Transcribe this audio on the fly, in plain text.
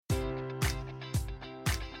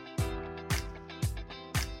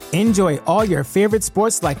Enjoy all your favorite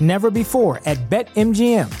sports like never before at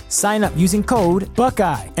BetMGM. Sign up using code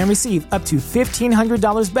Buckeye and receive up to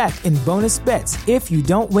 $1,500 back in bonus bets if you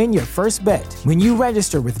don't win your first bet. When you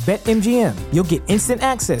register with BetMGM, you'll get instant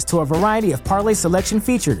access to a variety of parlay selection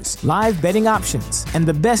features, live betting options, and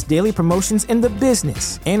the best daily promotions in the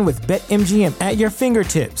business. And with BetMGM at your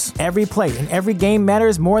fingertips, every play and every game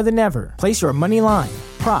matters more than ever. Place your money line,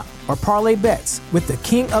 prop, or parlay bets with the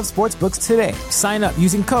king of sportsbooks today. Sign up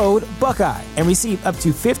using code Buckeye and receive up to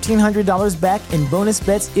 $1,500 back in bonus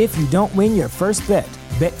bets if you don't win your first bet.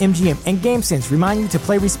 BetMGM and GameSense remind you to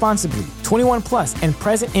play responsibly. 21 plus and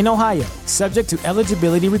present in Ohio, subject to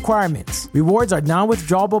eligibility requirements. Rewards are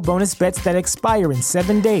non-withdrawable bonus bets that expire in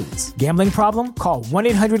 7 days. Gambling problem? Call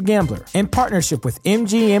 1-800-GAMBLER. In partnership with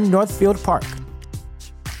MGM Northfield Park.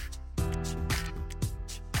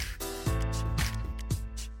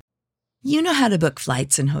 You know how to book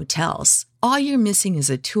flights and hotels. All you're missing is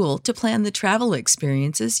a tool to plan the travel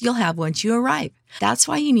experiences you'll have once you arrive. That's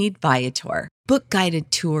why you need Viator. Book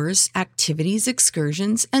guided tours, activities,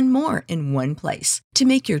 excursions, and more in one place to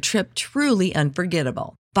make your trip truly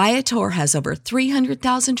unforgettable. Viator has over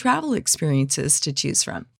 300,000 travel experiences to choose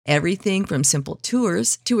from. Everything from simple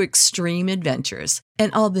tours to extreme adventures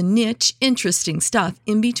and all the niche, interesting stuff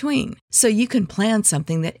in between. So you can plan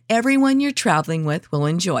something that everyone you're traveling with will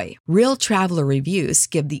enjoy. Real traveler reviews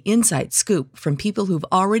give the inside scoop from people who've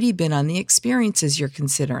already been on the experiences you're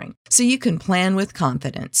considering. So you can plan with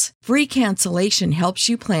confidence. Free cancellation helps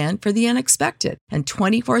you plan for the unexpected. And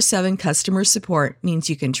 24/7 customer support means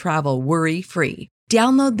you can travel worry-free.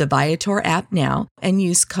 Download the Viator app now and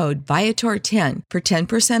use code Viator10 for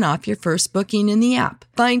 10% off your first booking in the app.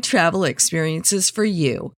 Find travel experiences for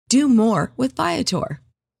you. Do more with Viator.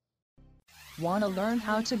 Want to learn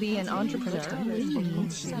how to be an entrepreneur?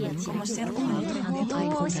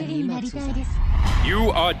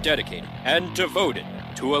 You are dedicated and devoted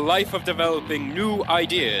to a life of developing new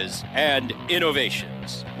ideas and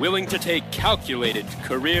innovations, willing to take calculated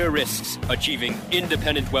career risks, achieving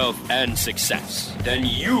independent wealth and success. Then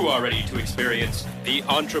you are ready to experience the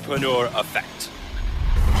entrepreneur effect.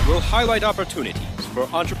 We'll highlight opportunities for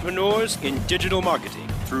entrepreneurs in digital marketing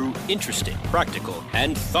through interesting, practical,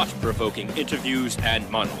 and thought-provoking interviews and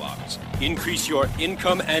monologues. Increase your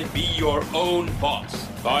income and be your own boss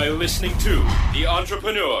by listening to The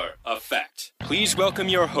Entrepreneur Effect. Please welcome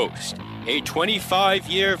your host, a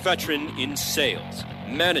 25-year veteran in sales,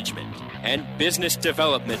 management, and business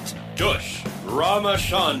development, Dush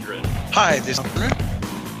Ramachandran. Hi, this is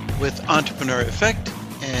Entrepreneur with Entrepreneur Effect,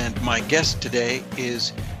 and my guest today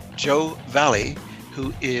is Joe Valli,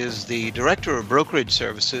 who is the Director of Brokerage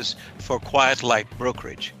Services for Quiet Light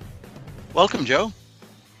Brokerage. Welcome, Joe.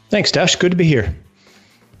 Thanks, Dash. Good to be here.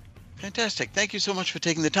 Fantastic. Thank you so much for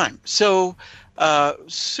taking the time. So,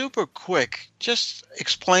 super quick, just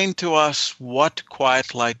explain to us what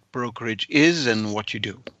Quiet Light Brokerage is and what you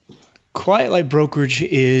do. Quiet Light Brokerage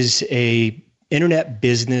is a internet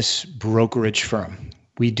business brokerage firm.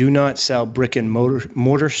 We do not sell brick and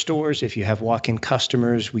mortar stores. If you have walk-in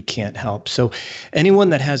customers, we can't help. So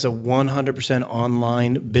anyone that has a 100%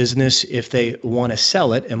 online business, if they want to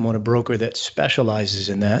sell it and want a broker that specializes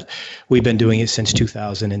in that, we've been doing it since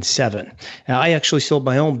 2007. Now, I actually sold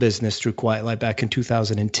my own business through Quiet Light back in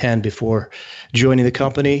 2010 before joining the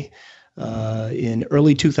company in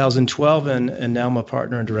early 2012, and now I'm a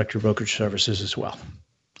partner and director of brokerage services as well.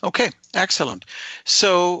 Okay, excellent.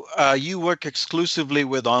 So you work exclusively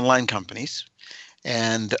with online companies.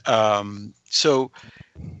 And so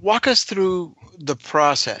walk us through the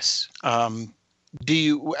process.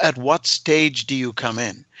 At what stage do you come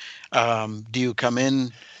in? Do you come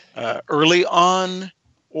in early on,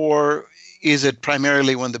 or is it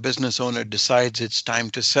primarily when the business owner decides it's time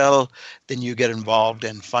to sell, then you get involved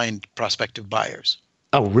and find prospective buyers?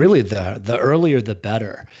 Oh, really? The earlier, the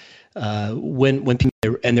better. When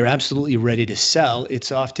they're absolutely ready to sell,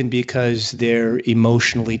 it's often because they're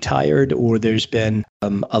emotionally tired, or there's been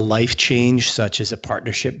a life change, such as a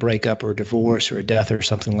partnership breakup or divorce or a death or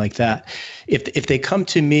something like that. If they come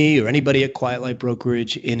to me or anybody at Quiet Light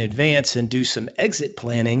Brokerage in advance and do some exit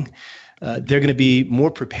planning, they're going to be more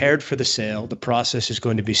prepared for the sale. The process is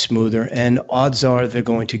going to be smoother, and odds are they're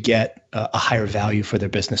going to get a higher value for their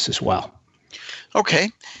business as well. Okay,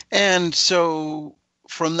 and so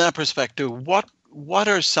from that perspective, what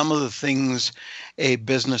are some of the things a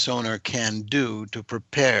business owner can do to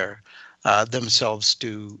prepare themselves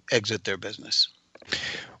to exit their business?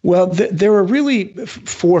 Well, there are really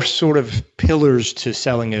four sort of pillars to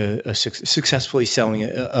selling successfully selling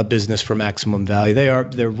a business for maximum value.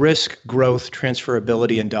 They're risk, growth,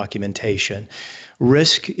 transferability, and documentation.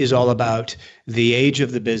 Risk is all about the age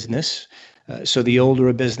of the business. So the older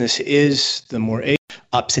a business is, the more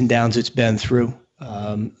ups and downs it's been through.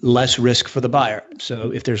 Less risk for the buyer.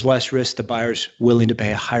 So if there's less risk, the buyer's willing to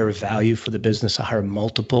pay a higher value for the business, a higher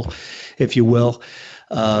multiple, if you will.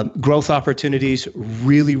 Growth opportunities,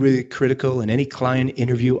 really, really critical. In any client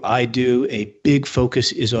interview I do, a big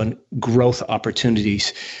focus is on growth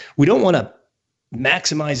opportunities. We don't want to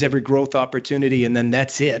maximize every growth opportunity and then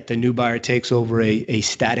that's it. The new buyer takes over a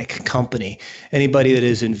static company. Anybody that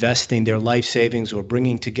is investing their life savings or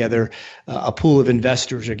bringing together a pool of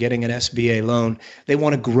investors or getting an SBA loan, they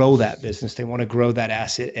want to grow that business. They want to grow that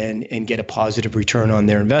asset and get a positive return on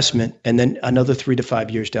their investment. And then another 3 to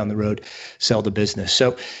 5 years down the road, sell the business.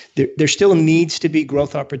 So there still needs to be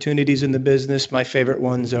growth opportunities in the business. My favorite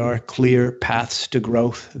ones are clear paths to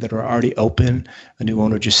growth that are already open. A new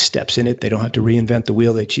owner just steps in it. They don't have to reinvent the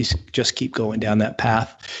wheel. They just keep going down that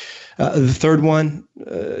path. The third one,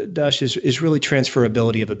 Dash, is really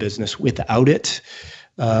transferability of a business. Without it,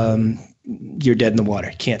 you're dead in the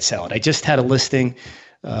water. You can't sell it. I just had a listing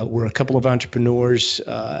where a couple of entrepreneurs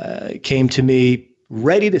came to me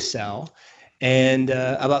ready to sell. And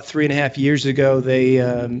about 3.5 years ago, they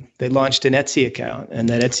launched an Etsy account, and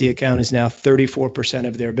that Etsy account is now 34%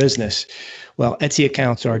 of their business. Well, Etsy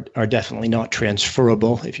accounts are definitely not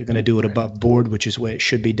transferable if you're going to do it above board, which is the way it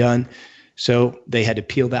should be done. So they had to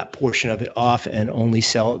peel that portion of it off and only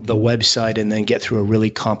sell the website and then get through a really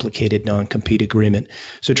complicated non-compete agreement.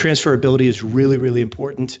 So transferability is really, really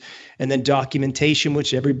important. And then documentation,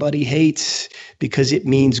 which everybody hates because it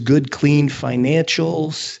means good, clean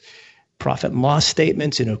financials, profit and loss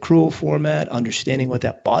statements in accrual format, understanding what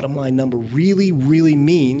that bottom line number really, really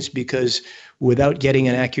means, because without getting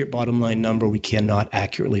an accurate bottom line number, we cannot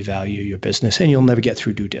accurately value your business, and you'll never get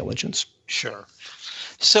through due diligence. Sure.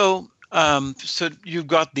 So you've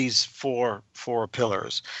got these four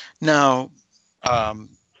pillars. Now,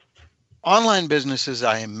 online businesses,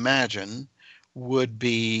 I imagine, would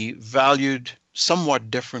be valued somewhat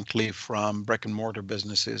differently from brick and mortar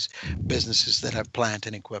businesses that have plant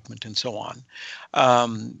and equipment and so on.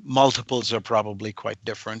 Multiples are probably quite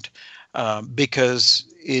different because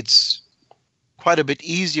it's quite a bit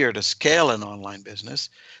easier to scale an online business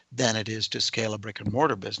than it is to scale a brick and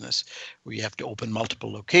mortar business, where you have to open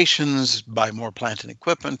multiple locations, buy more plant and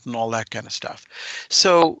equipment, and all that kind of stuff.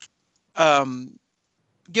 So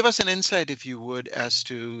give us an insight, if you would, as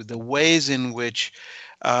to the ways in which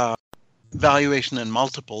valuation and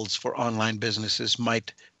multiples for online businesses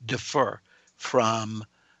might differ from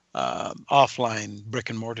offline brick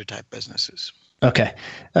and mortar type businesses. Okay.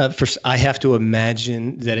 First, I have to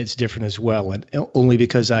imagine that it's different as well, and only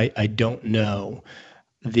because I don't know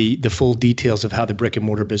the full details of how the brick and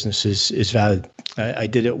mortar business is valued. I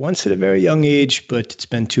did it once at a very young age, but it's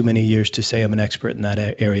been too many years to say I'm an expert in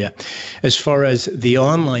that area. As far as the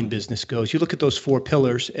online business goes, you look at those four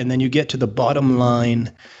pillars, and then you get to the bottom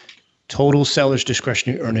line, total seller's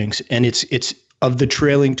discretionary earnings, and it's of the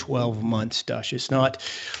trailing 12 months, Dash. It's not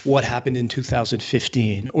what happened in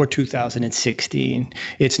 2015 or 2016.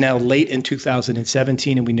 It's now late in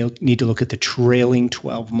 2017, and we need to look at the trailing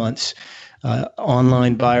 12 months.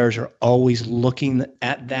 Online buyers are always looking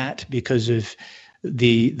at that because of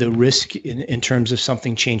the risk in terms of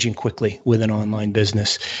something changing quickly with an online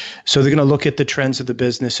business. So they're going to look at the trends of the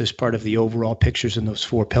business as part of the overall pictures in those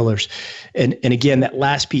four pillars. And again, that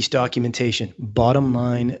last piece, documentation, bottom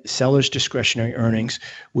line, seller's discretionary earnings,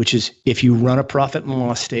 which is if you run a profit and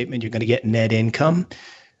loss statement, you're going to get net income.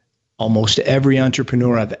 Almost every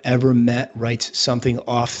entrepreneur I've ever met writes something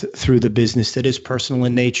off through the business that is personal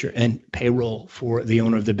in nature, and payroll for the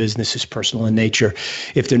owner of the business is personal in nature.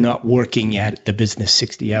 If they're not working at the business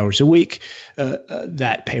 60 hours a week,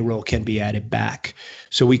 that payroll can be added back.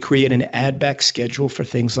 So we create an add back schedule for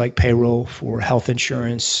things like payroll, for health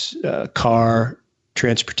insurance, car,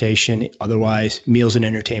 transportation, otherwise meals and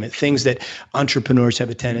entertainment, things that entrepreneurs have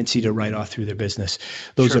a tendency to write off through their business.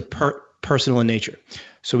 Those are personal in nature.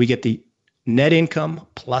 So we get the net income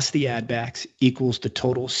plus the add backs equals the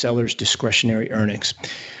total seller's discretionary earnings.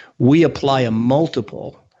 We apply a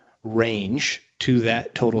multiple range to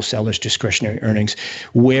that total seller's discretionary earnings.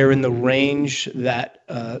 Where in the range that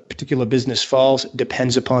particular business falls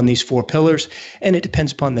depends upon these 4 pillars, and it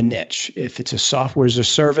depends upon the niche. If it's a software as a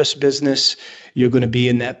service business, you're going to be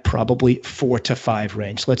in that probably 4 to 5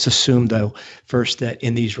 range. Let's assume, though, first that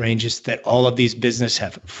in these ranges that all of these business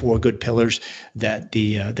have 4 good pillars, that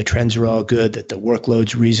the trends are all good, that the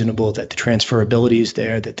workload's reasonable, that the transferability is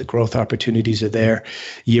there, that the growth opportunities are there,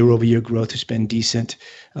 year-over-year growth has been decent.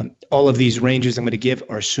 All of these ranges I'm going to give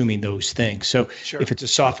are assuming those things. So if it's a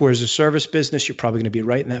software as a service business, you're probably going to be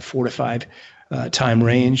right in that 4 to 5 time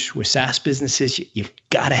range. With SaaS businesses, you've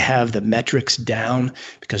got to have the metrics down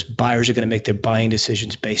because buyers are going to make their buying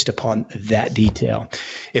decisions based upon that detail.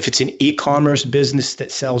 If it's an e-commerce business that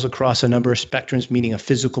sells across a number of spectrums, meaning a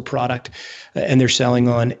physical product, and they're selling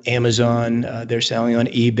on Amazon, they're selling on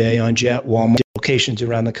eBay, on Jet, Walmart, locations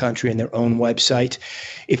around the country and their own website.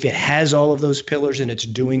 If it has all of those pillars and it's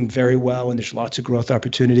doing very well and there's lots of growth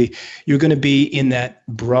opportunity, you're going to be in that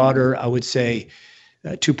broader, I would say,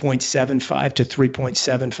 2.75 to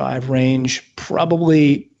 3.75 range.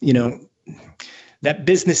 Probably, that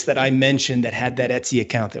business that I mentioned that had that Etsy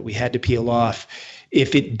account that we had to peel off,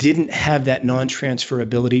 if it didn't have that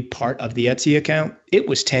non-transferability part of the Etsy account, it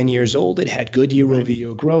was 10 years old. It had good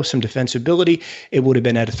year-over-year growth, some defensibility. It would have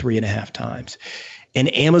been at a 3.5 times. An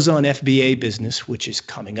Amazon FBA business, which is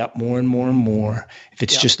coming up more and more and more, if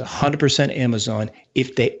it's just 100% Amazon,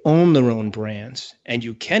 if they own their own brands and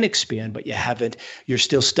you can expand, but you haven't, you're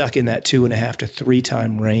still stuck in that 2.5 to 3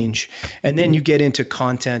 time range. And then you get into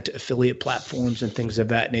content, affiliate platforms and things of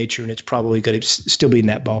that nature, and it's probably going to still be in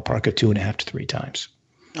that ballpark of 2.5 to 3 times.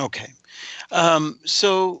 Okay.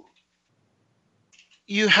 So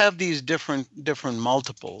you have these different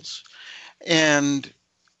multiples. And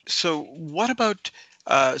so what about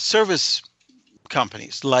service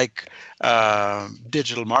companies like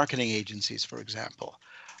digital marketing agencies, for example,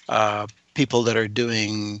 people that are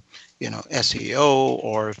doing, SEO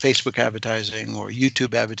or Facebook advertising or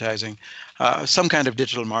YouTube advertising, some kind of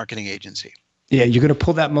digital marketing agency? Yeah, you're going to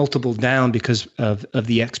pull that multiple down because of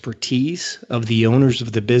the expertise of the owners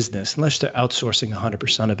of the business, unless they're outsourcing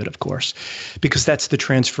 100% of it, of course, because that's the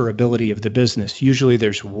transferability of the business. Usually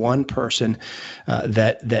there's one person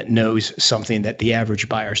that knows something that the average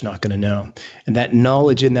buyer is not going to know. And that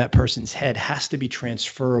knowledge in that person's head has to be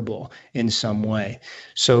transferable in some way.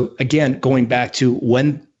 So again, going back to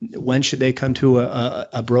when should they come to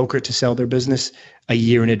a broker to sell their business? A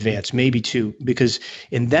year in advance, maybe 2, because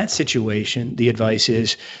in that situation, the advice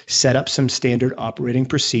is set up some standard operating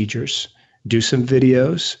procedures, do some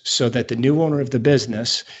videos so that the new owner of the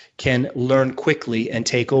business can learn quickly and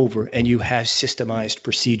take over, and you have systemized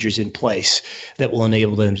procedures in place that will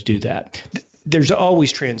enable them to do that. There's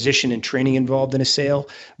always transition and training involved in a sale,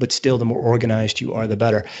 but still the more organized you are, the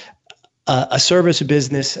better. A service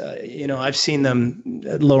business, I've seen them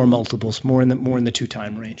at lower multiples, more in the 2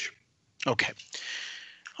 time range. Okay.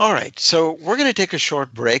 All right. So we're going to take a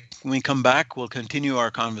short break. When we come back, we'll continue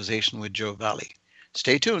our conversation with Joe Valli.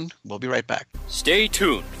 Stay tuned. We'll be right back. Stay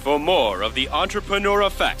tuned for more of the Entrepreneur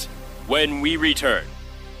Effect when we return.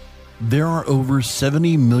 There are over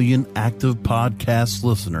 70 million active podcast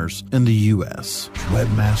listeners in the U.S.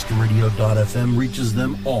 Webmasterradio.fm reaches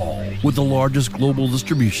them all with the largest global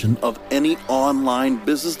distribution of any online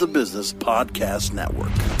business-to-business podcast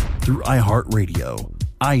network. Through iHeartRadio,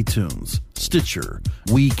 iTunes, Stitcher,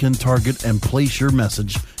 we can target and place your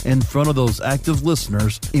message in front of those active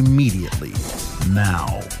listeners immediately.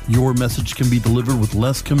 Now, your message can be delivered with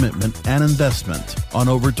less commitment and investment on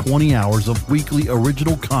over 20 hours of weekly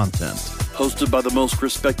original content, hosted by the most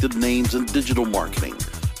respected names in digital marketing.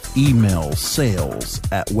 Email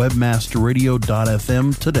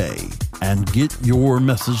sales@webmasterradio.fm today and get your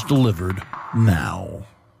message delivered now.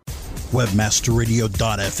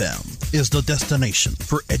 Webmasterradio.fm is the destination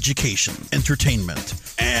for education, entertainment,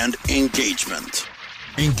 and engagement.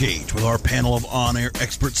 Engage with our panel of on-air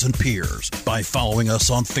experts and peers by following us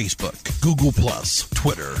on Facebook, Google+,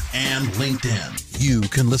 Twitter, and LinkedIn. You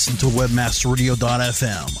can listen to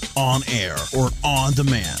Webmasterradio.fm on air or on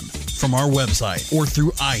demand from our website or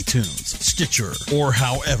through iTunes, Stitcher, or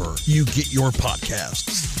however you get your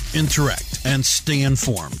podcasts. Interact and stay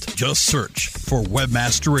informed. Just search for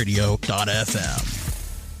Webmasterradio.fm.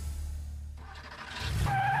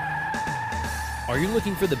 Are you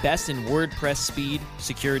looking for the best in WordPress speed,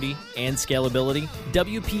 security, and scalability?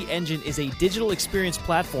 WP Engine is a digital experience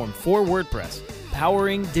platform for WordPress,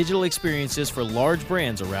 powering digital experiences for large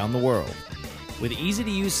brands around the world. With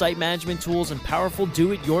easy-to-use site management tools and powerful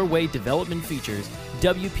do-it-your-way development features,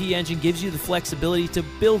 WP Engine gives you the flexibility to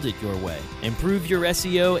build it your way. Improve your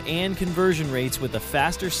SEO and conversion rates with a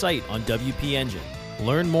faster site on WP Engine.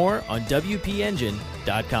 Learn more on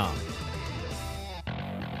WPEngine.com.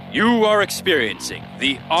 You are experiencing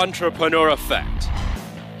the Entrepreneur Effect.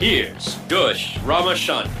 Here's Dush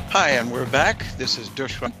Ramachandran. Hi, and we're back. This is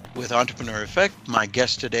Dush with Entrepreneur Effect. My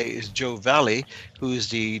guest today is Joe Valley, who is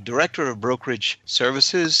the Director of Brokerage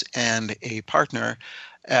Services and a partner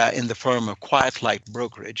in the firm of Quiet Light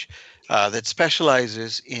Brokerage that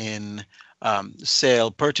specializes in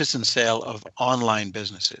purchase and sale of online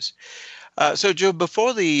businesses. So, Joe,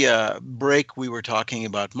 before the break, we were talking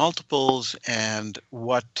about multiples and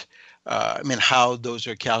how those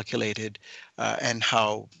are calculated and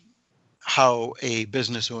how a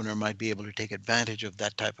business owner might be able to take advantage of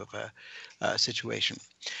that type of a situation.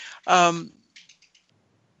 But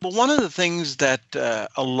one of the things that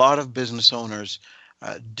a lot of business owners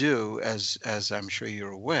do, as I'm sure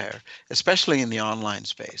you're aware, especially in the online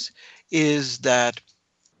space, is that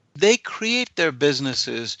they create their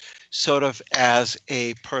businesses sort of as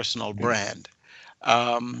a personal brand,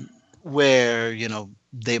 where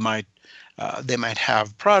they might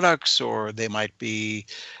have products, or they might be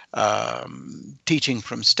teaching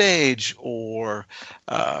from stage, or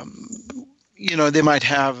they might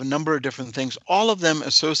have a number of different things, all of them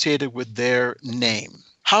associated with their name.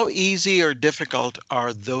 How easy or difficult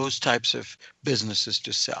are those types of businesses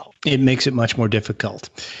to sell? It makes it much more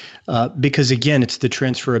difficult because, again, it's the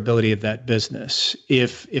transferability of that business.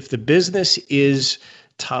 If the business is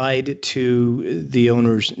tied to the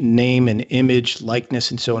owner's name and image,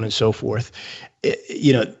 likeness, and so on and so forth,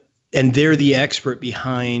 and they're the expert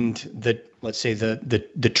behind let's say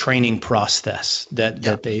the training process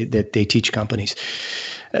that they teach companies.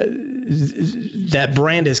 That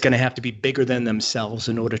brand is going to have to be bigger than themselves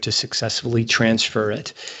in order to successfully transfer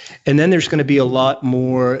it. And then there's going to be a lot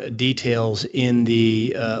more details in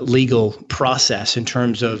the legal process in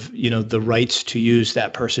terms of, the rights to use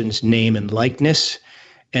that person's name and likeness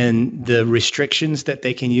and the restrictions that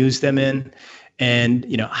they can use them in. And,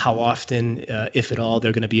 how often, if at all,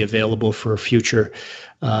 they're going to be available for future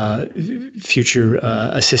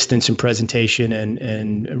assistance and presentation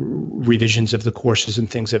and revisions of the courses and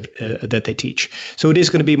things that they teach. So it is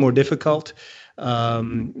going to be more difficult.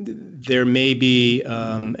 There may be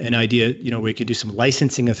an idea, where you could do some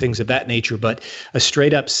licensing and things of that nature, but a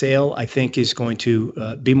straight up sale, I think, is going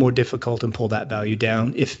to be more difficult and pull that value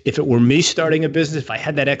down. If it were me starting a business, if I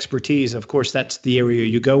had that expertise, of course, that's the area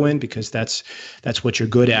you go in because that's what you're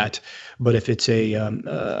good at. But if it's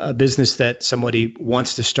a business that somebody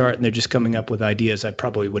wants to start and they're just coming up with ideas, I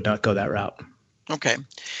probably would not go that route. Okay.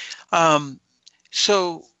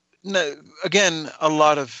 So again, a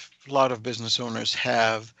lot of business owners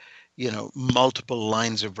have, multiple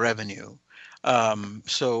lines of revenue.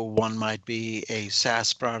 So one might be a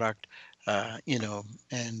SaaS product,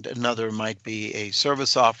 and another might be a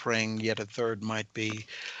service offering. Yet a third might be,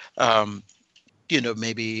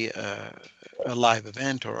 maybe a live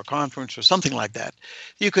event or a conference or something like that.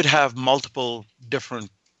 You could have multiple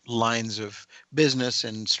different lines of business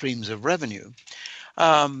and streams of revenue.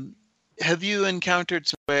 Have you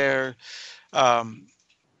encountered where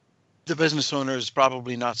the business owner is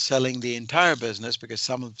probably not selling the entire business because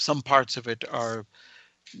some parts of it are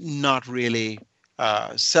not really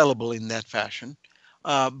sellable in that fashion?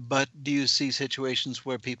 But do you see situations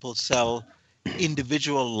where people sell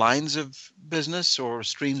individual lines of business or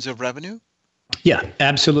streams of revenue? Yeah,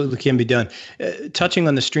 absolutely can be done. Touching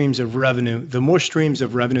on the streams of revenue, the more streams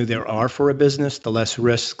of revenue there are for a business, the less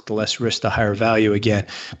risk, the higher value again.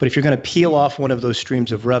 But if you're going to peel off one of those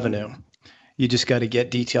streams of revenue, you just got to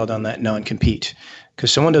get detailed on that non-compete,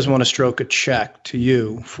 because someone doesn't want to stroke a check to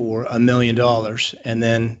you for $1 million and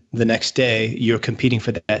then the next day you're competing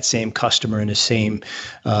for that same customer in the same,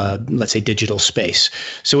 let's say, digital space.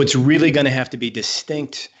 So it's really going to have to be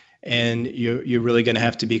distinct, and you're really going to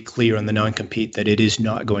have to be clear on the non-compete that it is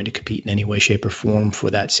not going to compete in any way, shape, or form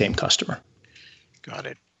for that same customer. Got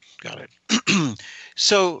it.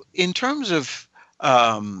 So in terms of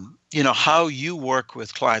how you work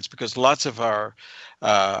with clients, because lots of our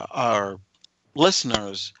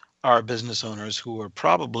listeners are business owners who are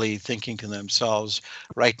probably thinking to themselves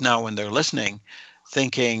right now when they're listening,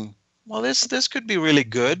 thinking, well, this could be really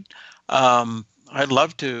good. I'd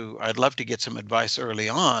love to get some advice early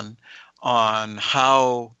on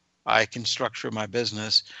how I can structure my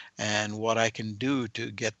business and what I can do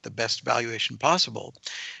to get the best valuation possible.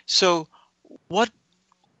 So what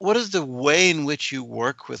is the way in which you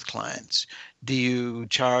work with clients? Do you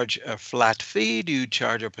charge a flat fee? Do you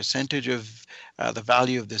charge a percentage of the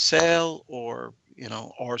value of the sale, or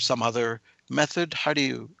some other method? How do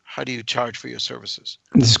you charge for your services?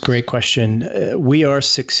 This is a great question. We are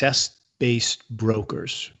success-based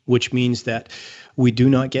brokers, which means that we do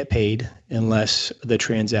not get paid unless the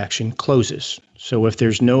transaction closes. So if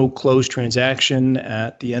there's no closed transaction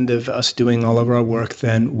at the end of us doing all of our work,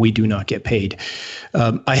 then we do not get paid.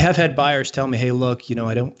 I have had buyers tell me, hey, look,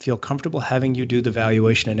 I don't feel comfortable having you do the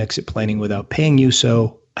valuation and exit planning without paying you,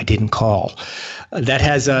 so I didn't call. That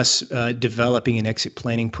has us developing an exit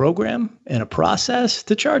planning program and a process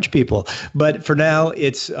to charge people. But for now,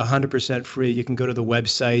 it's 100% free. You can go to the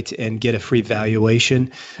website and get a free valuation.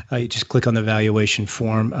 You just click on the valuation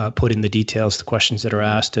form, put in the details, the questions that are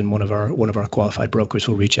asked, and one of our qualified brokers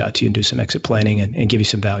will reach out to you and do some exit planning and give you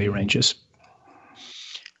some value ranges.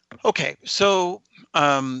 Okay, so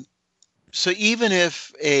even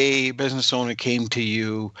if a business owner came to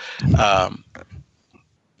you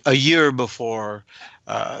a year before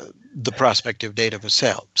the prospective date of a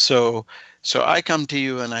sale. So I come to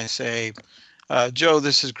you and I say, Joe,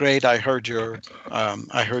 this is great. I heard your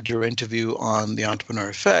interview on the Entrepreneur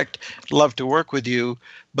Effect. Love to work with you,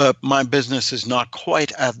 but my business is not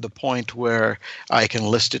quite at the point where I can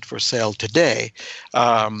list it for sale today.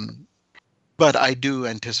 But I do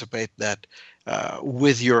anticipate that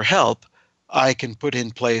with your help, I can put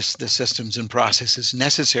in place the systems and processes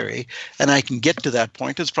necessary, and I can get to that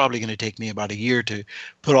point. It's probably going to take me about a year to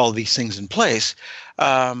put all these things in place.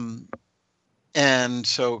 And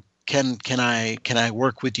so can I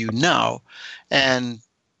work with you now? And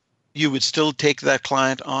you would still take that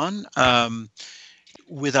client on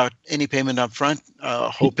without any payment up front,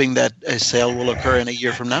 hoping that a sale will occur in a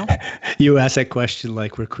year from now? You ask that question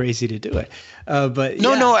like we're crazy to do it. But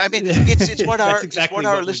no, I mean, it's what our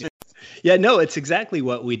listeners. Yeah, no, it's exactly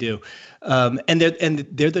what we do. And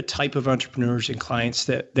they're the type of entrepreneurs and clients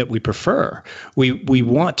that we prefer. We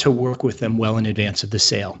want to work with them well in advance of the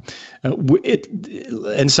sale.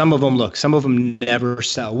 And some of them never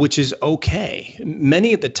sell, which is okay.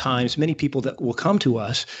 Many of the times, many people that will come to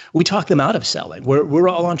us, we talk them out of selling. We're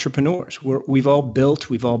all entrepreneurs. We've all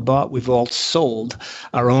built, we've all bought, we've all sold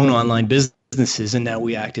our own online businesses, and now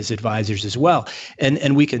we act as advisors as well.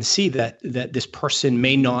 And we can see that this person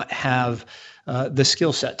may not have the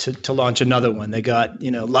skill set to launch another one. They got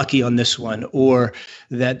lucky on this one, or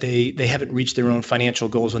that they haven't reached their own financial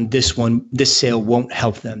goals on this one. This sale won't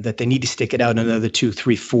help them, that they need to stick it out another 2,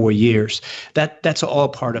 3, 4 years. That's all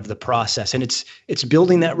part of the process. And it's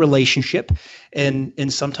building that relationship.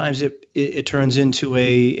 And sometimes it turns into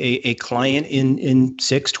a client in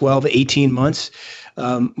 6, 12, 18 months.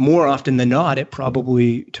 More often than not, it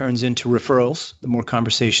probably turns into referrals. The more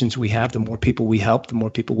conversations we have, the more people we help, the more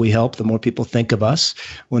people think of us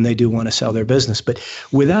when they do want to sell their business. But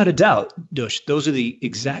without a doubt, Dush, those are the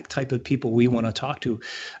exact type of people we want to talk to,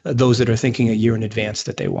 those that are thinking a year in advance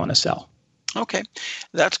that they want to sell. Okay,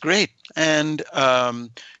 that's great. And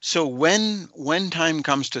so when time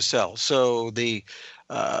comes to sell, so the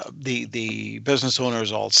business owner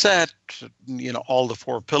is all set, all the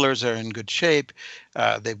 4 pillars are in good shape,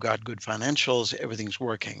 they've got good financials, everything's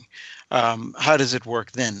working. How does it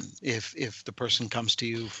work then if the person comes to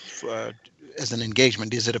you as an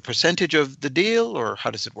engagement? Is it a percentage of the deal, or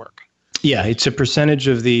how does it work? Yeah, it's a percentage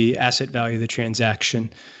of the asset value of the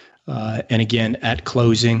transaction. And again, at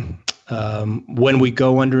closing, when we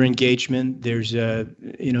go under engagement, there's a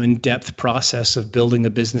in-depth process of building a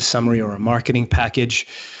business summary or a marketing package.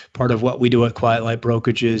 Part of what we do at Quiet Light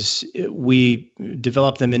Brokerage is we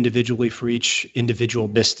develop them individually for each individual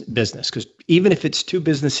business. Because even if it's 2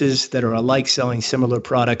 businesses that are alike selling similar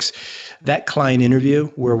products, that client interview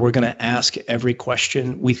where we're going to ask every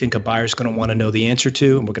question we think a buyer's going to want to know the answer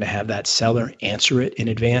to, and we're going to have that seller answer it in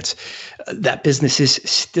advance, that business is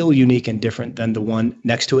still unique and different than the one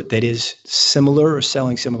next to it that is similar or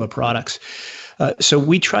selling similar products. So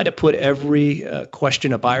we try to put every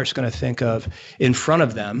question a buyer's going to think of in front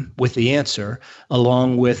of them with the answer,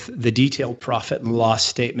 along with the detailed profit and loss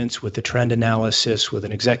statements, with the trend analysis, with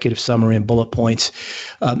an executive summary and bullet points,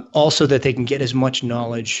 also that they can get as much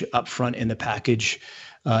knowledge up front in the package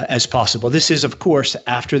as possible. This is, of course,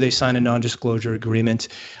 after they sign a non-disclosure agreement.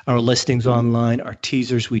 Our listings online, our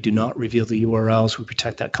teasers, we do not reveal the URLs. We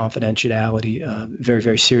protect that confidentiality very,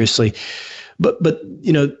 very seriously. But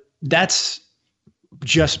that's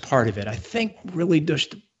just part of it. I think really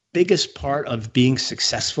just the biggest part of being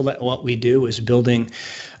successful at what we do is building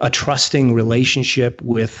a trusting relationship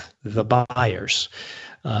with the buyers.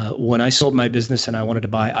 When I sold my business and I wanted to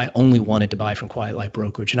buy, I only wanted to buy from Quiet Light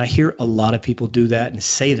Brokerage. And I hear a lot of people do that and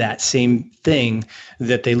say that same thing,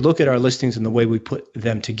 that they look at our listings and the way we put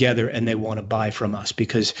them together and they want to buy from us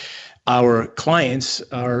because our clients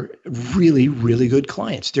are really, really good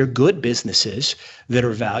clients. They're good businesses that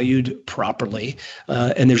are valued properly.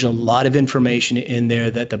 And there's a lot of information in there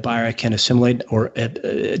that the buyer can assimilate or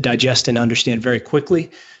digest and understand very quickly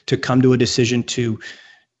to come to a decision to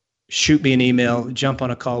shoot me an email, jump on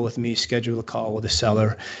a call with me, schedule a call with the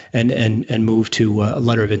seller, and move to a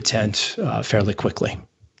letter of intent fairly quickly.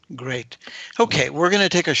 Great. Okay, we're going to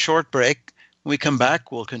take a short break. When we come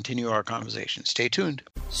back, we'll continue our conversation. Stay tuned.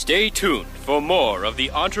 Stay tuned for more of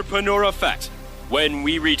The Entrepreneur Effect when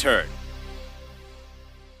we return.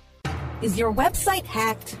 Is your website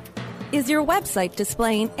hacked? Is your website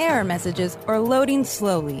displaying error messages or loading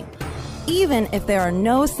slowly? Even if there are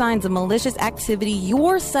no signs of malicious activity,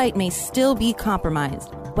 your site may still be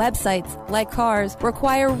compromised. Websites, like cars,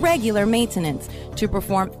 require regular maintenance to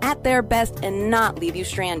perform at their best and not leave you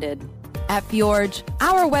stranded. At Fjorge,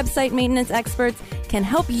 our website maintenance experts can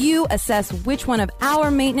help you assess which one of our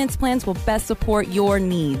maintenance plans will best support your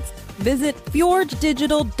needs. Visit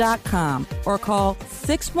fjorgedigital.com or call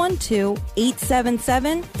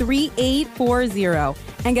 612-877-3840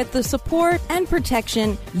 and get the support and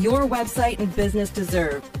protection your website and business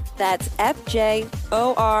deserve. That's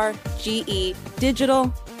FJORGE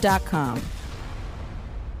digital.com.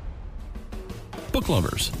 Book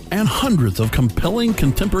lovers and hundreds of compelling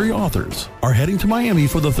contemporary authors are heading to Miami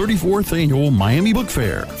for the 34th annual Miami Book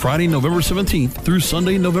Fair, Friday, November 17th through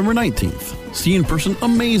Sunday, November 19th. See in person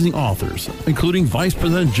amazing authors, including Vice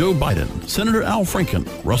President Joe Biden, Senator Al Franken,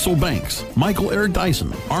 Russell Banks, Michael Eric Dyson,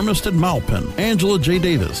 Armistead Maupin, Angela J.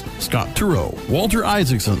 Davis, Scott Turow, Walter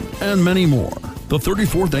Isaacson, and many more. The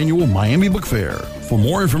 34th annual Miami Book Fair. For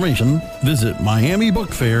more information, visit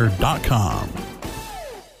miamibookfair.com.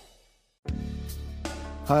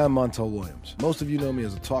 Hi, I'm Montel Williams. Most of you know me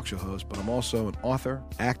as a talk show host, but I'm also an author,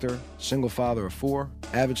 actor, single father of 4,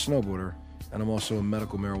 avid snowboarder, and I'm also a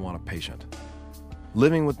medical marijuana patient.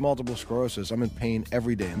 Living with multiple sclerosis, I'm in pain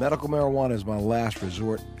every day. Medical marijuana is my last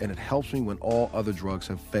resort, and it helps me when all other drugs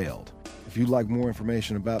have failed. If you'd like more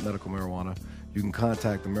information about medical marijuana, you can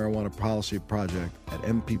contact the Marijuana Policy Project at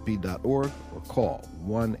mpp.org or call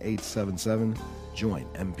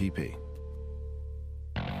 1-877-JOIN-MPP.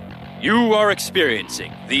 You are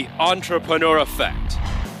experiencing the Entrepreneur Effect.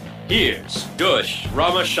 Here's Dush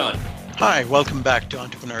Ramachandran. Hi, welcome back to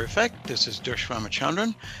Entrepreneur Effect. This is Dush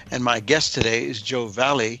Ramachandran, and my guest today is Joe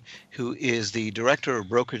Valli, who is the Director of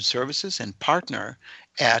Brokerage Services and partner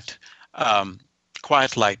at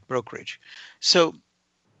Quiet Light Brokerage. So,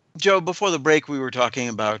 Joe, before the break, we were talking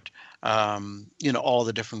about all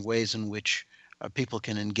the different ways in which people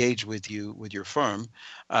can engage with you, with your firm,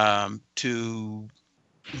 to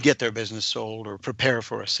get their business sold or prepare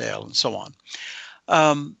for a sale and so on.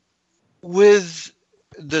 With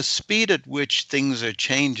the speed at which things are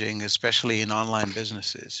changing, especially in online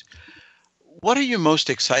businesses, what are you most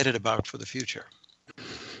excited about for the future?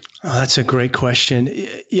 Oh, that's a great question.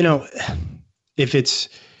 You know, if it's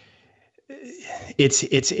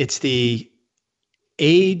the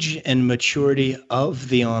age and maturity of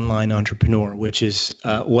the online entrepreneur, which is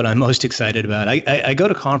what I'm most excited about. I go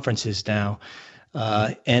to conferences now.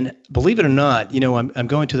 And believe it or not, I'm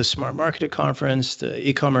going to the Smart Marketer Conference, the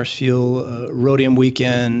E-commerce Fuel, Rhodium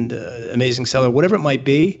Weekend, Amazing Seller, whatever it might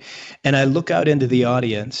be. And I look out into the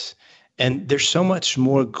audience and there's so much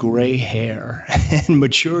more gray hair and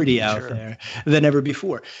maturity out there than ever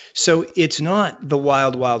before. So it's not the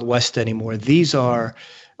wild, wild west anymore. These are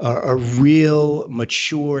real,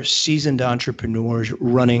 mature, seasoned entrepreneurs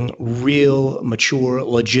running real, mature,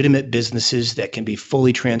 legitimate businesses that can be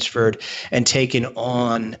fully transferred and taken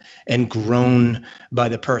on and grown by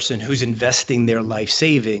the person who's investing their life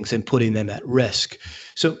savings and putting them at risk.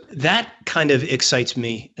 So that kind of excites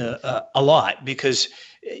me a lot because,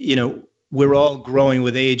 we're all growing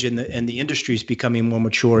with age and the industry is becoming more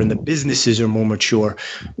mature and the businesses are more mature.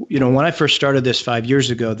 When I first started this 5 years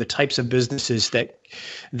ago, the types of businesses that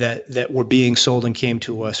were being sold and came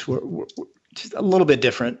to us were just a little bit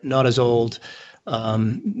different, not as old,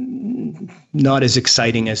 not as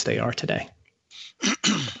exciting as they are today.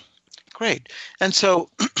 Great. And so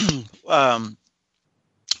of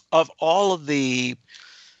all of the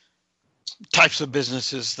types of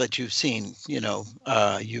businesses that you've seen,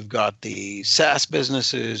 you've got the SaaS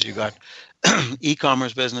businesses, you've got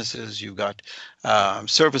e-commerce businesses, you've got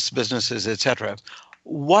service businesses, etc.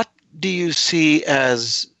 What do you see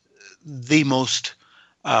as the most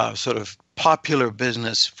sort of popular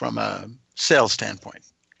business from a sales standpoint?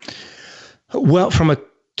 Well, from a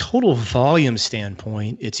total volume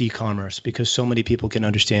standpoint, it's e-commerce because so many people can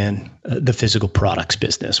understand the physical products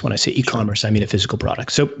business. When I say e-commerce, I mean a physical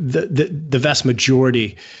product. So the vast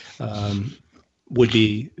majority would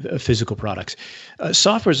be physical products.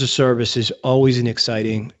 Software as a service is always an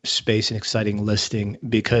exciting space, an exciting listing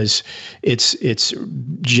because it's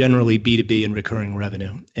generally B2B and recurring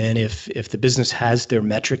revenue. And if the business has their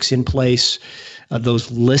metrics in place,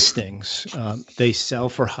 those listings, they sell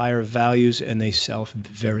for higher values and they sell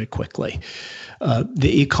very quickly.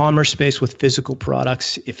 The e-commerce space with physical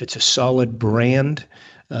products, if it's a solid brand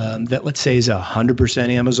that let's say is 100%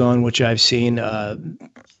 Amazon, which I've seen,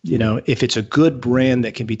 if it's a good brand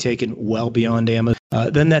that can be taken well beyond Amazon,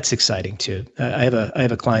 then that's exciting too. I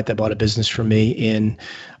have a client that bought a business from me in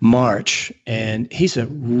March, and he's a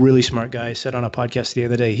really smart guy. I said on a podcast the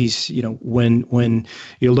other day, he's, when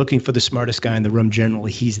you're looking for the smartest guy in the room,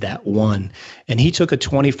 generally he's that one. And he took a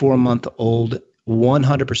 24-month-old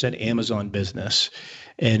 100% Amazon business,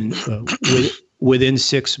 and within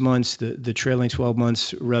 6 months, the trailing 12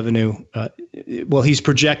 months revenue, he's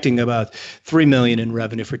projecting about $3 million in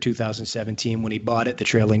revenue for 2017. When he bought it, the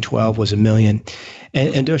trailing 12 was $1 million.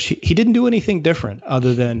 And he didn't do anything different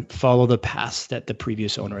other than follow the paths that the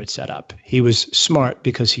previous owner had set up. He was smart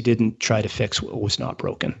because he didn't try to fix what was not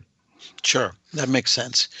broken. Sure, that makes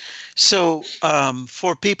sense. So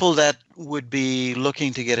for people that would be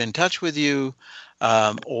looking to get in touch with you,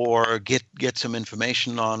 or get some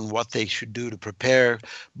information on what they should do to prepare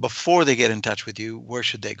before they get in touch with you, where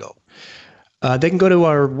should they go? They can go to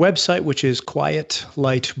our website, which is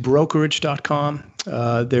quietlightbrokerage.com.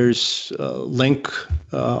 There's a link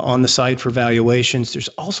on the site for valuations. There's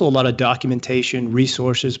also a lot of documentation,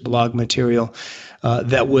 resources, blog material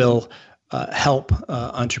that will help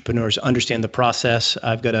entrepreneurs understand the process.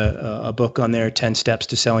 I've got a book on there, 10 Steps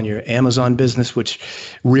to Selling Your Amazon Business, which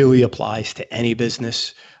really applies to any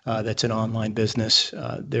business that's an online business.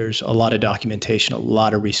 There's a lot of documentation, a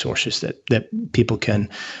lot of resources that people can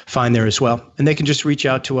find there as well. And they can just reach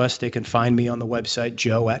out to us. They can find me on the website,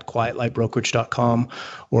 joe@quietlightbrokerage.com,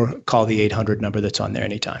 or call the 800 number that's on there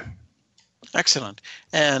anytime. Excellent.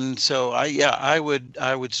 And so I would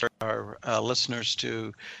start our listeners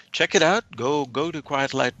to check it out. Go to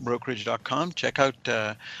quietlightbrokerage.com. Check out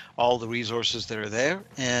all the resources that are there.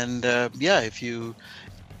 And if you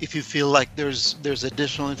feel like there's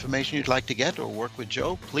additional information you'd like to get or work with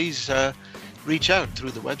Joe, please reach out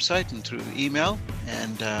through the website and through email.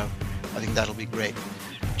 And I think that'll be great.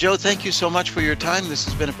 Joe, thank you so much for your time. This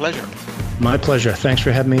has been a pleasure. My pleasure. Thanks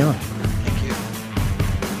for having me on. Thank you.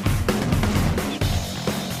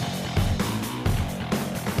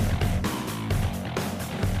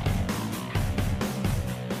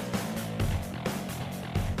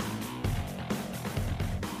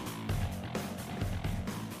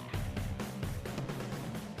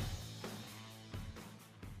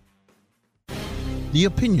 The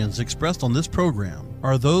opinions expressed on this program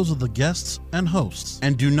are those of the guests and hosts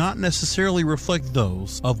and do not necessarily reflect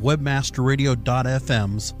those of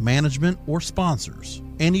WebmasterRadio.fm's management or sponsors.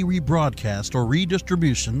 Any rebroadcast or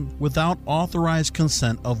redistribution without authorized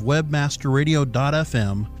consent of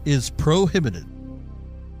WebmasterRadio.fm is prohibited.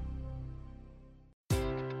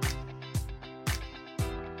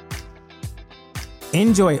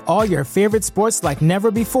 Enjoy all your favorite sports like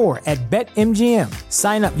never before at BetMGM.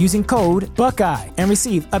 Sign up using code Buckeye and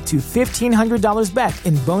receive up to $1,500 back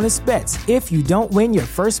in bonus bets if you don't win your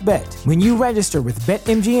first bet. When you register with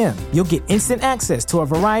BetMGM, you'll get instant access to a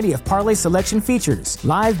variety of parlay selection features,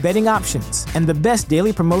 live betting options, and the best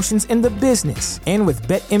daily promotions in the business. And with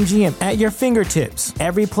BetMGM at your fingertips,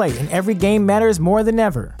 every play and every game matters more than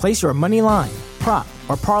ever. Place your money line, prop,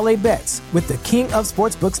 or parlay bets with the king of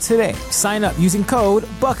sportsbooks today. Sign up using code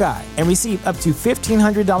Buckeye and receive up to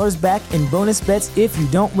 $1,500 back in bonus bets if you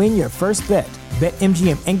don't win your first bet.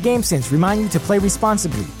 BetMGM and GameSense remind you to play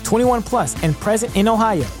responsibly. 21 plus and present in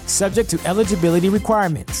Ohio, subject to eligibility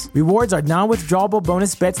requirements. Rewards are non-withdrawable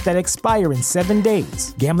bonus bets that expire in 7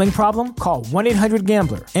 days. Gambling problem? Call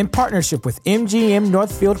 1-800-GAMBLER. In partnership with MGM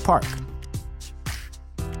Northfield Park.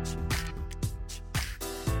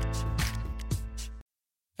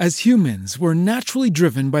 As humans, we're naturally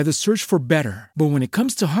driven by the search for better. But when it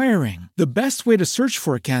comes to hiring, the best way to search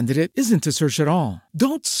for a candidate isn't to search at all.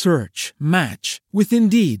 Don't search, match with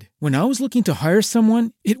Indeed. When I was looking to hire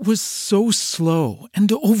someone, it was so slow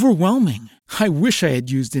and overwhelming. I wish I had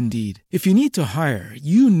used Indeed. If you need to hire,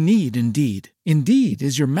 you need Indeed. Indeed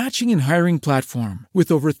is your matching and hiring platform with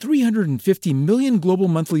over 350 million global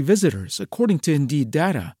monthly visitors, according to Indeed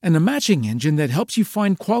data, and a matching engine that helps you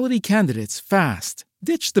find quality candidates fast.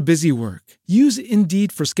 Ditch the busy work. Use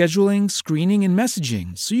Indeed for scheduling, screening, and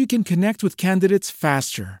messaging so you can connect with candidates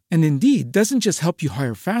faster. And Indeed doesn't just help you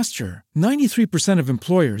hire faster. 93% of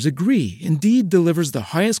employers agree Indeed delivers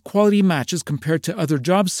the highest quality matches compared to other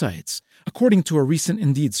job sites, according to a recent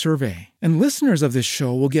Indeed survey. And listeners of this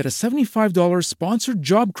show will get a $75 sponsored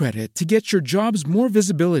job credit to get your jobs more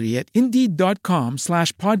visibility at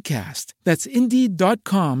Indeed.com/podcast. That's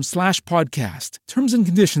Indeed.com/podcast. Terms and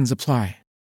conditions apply.